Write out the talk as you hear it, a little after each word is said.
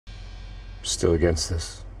Still against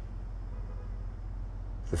this.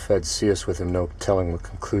 If the feds see us with him, no telling what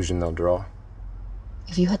conclusion they'll draw.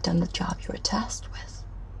 If you had done the job you were tasked with,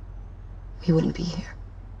 we wouldn't be here.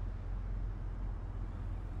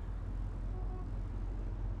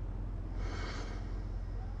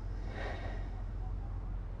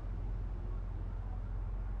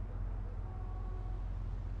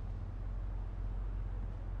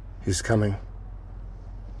 He's coming.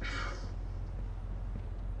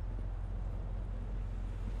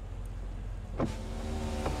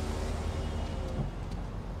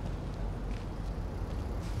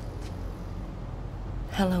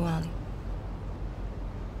 Hello, Ollie.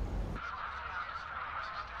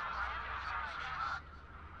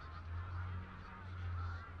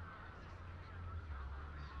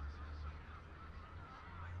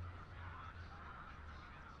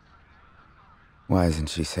 Why isn't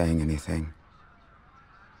she saying anything?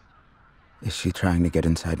 Is she trying to get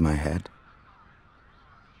inside my head?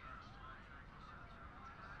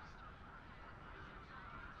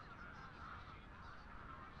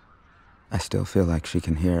 I still feel like she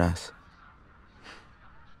can hear us.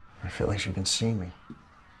 I feel like she can see me.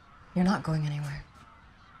 You're not going anywhere.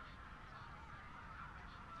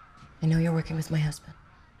 I know you're working with my husband.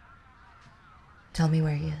 Tell me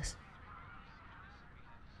where he is.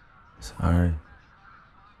 Sorry.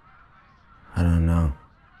 I don't know.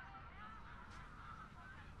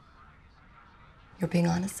 You're being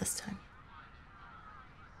honest this time.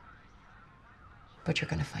 But you're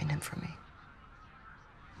gonna find him for me.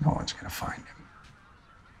 No one's gonna find him.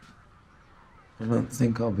 I don't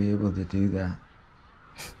think I'll be able to do that.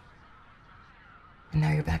 And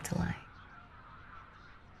now you're back to lying.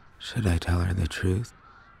 Should I tell her the truth?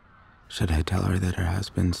 Should I tell her that her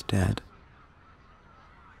husband's dead?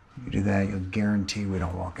 You do that, you'll guarantee we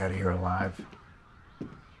don't walk out of here alive.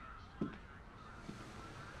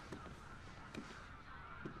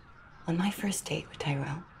 On my first date with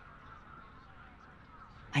Tyrell,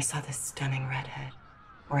 I saw this stunning redhead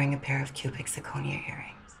wearing a pair of cubic zirconia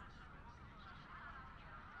earrings.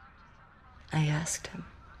 I asked him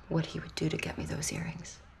what he would do to get me those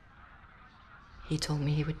earrings. He told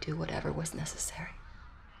me he would do whatever was necessary.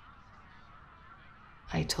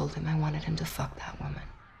 I told him I wanted him to fuck that woman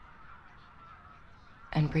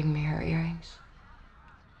and bring me her earrings.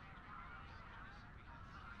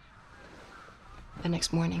 The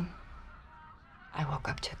next morning, I woke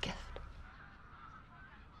up to a gift.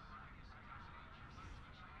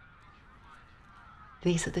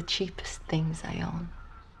 These are the cheapest things I own,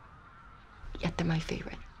 yet they're my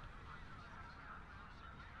favorite.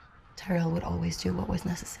 Tyrell would always do what was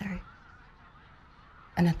necessary.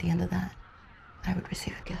 And at the end of that, I would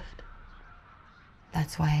receive a gift.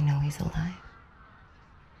 That's why I know he's alive.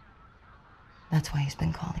 That's why he's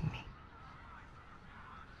been calling me.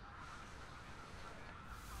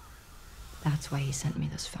 That's why he sent me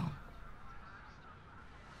this phone.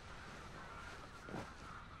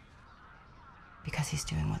 Because he's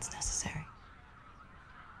doing what's necessary.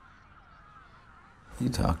 You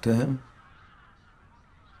talked to him?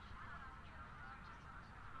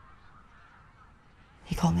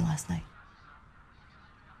 He called me last night.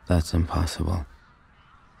 That's impossible.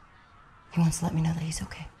 He wants to let me know that he's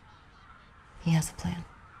okay. He has a plan.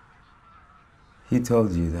 He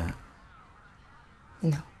told you that?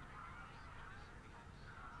 No.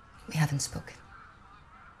 We haven't spoken.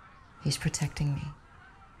 He's protecting me.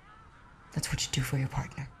 That's what you do for your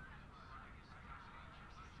partner.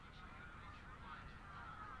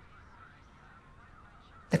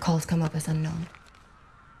 The calls come up as unknown.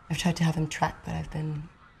 I've tried to have him tracked, but I've been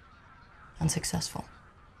unsuccessful.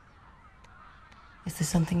 Is this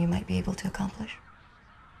something you might be able to accomplish?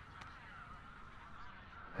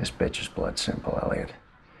 This bitch is blood simple, Elliot.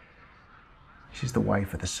 She's the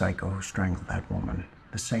wife of the psycho who strangled that woman.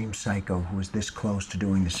 The same psycho who was this close to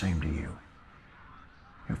doing the same to you.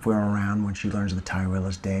 If we're around when she learns that Tyrell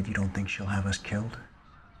is dead, you don't think she'll have us killed?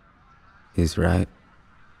 He's right.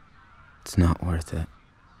 It's not worth it.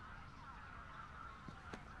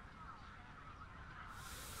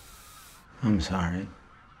 I'm sorry.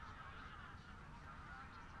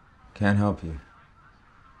 Can't help you.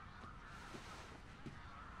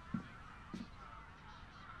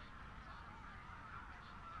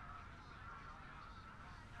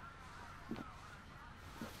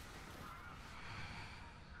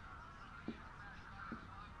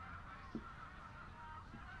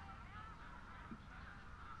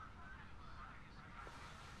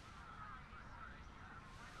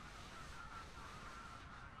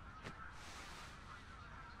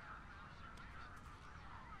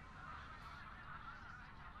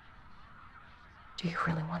 Do you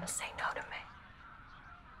really want to say no to me?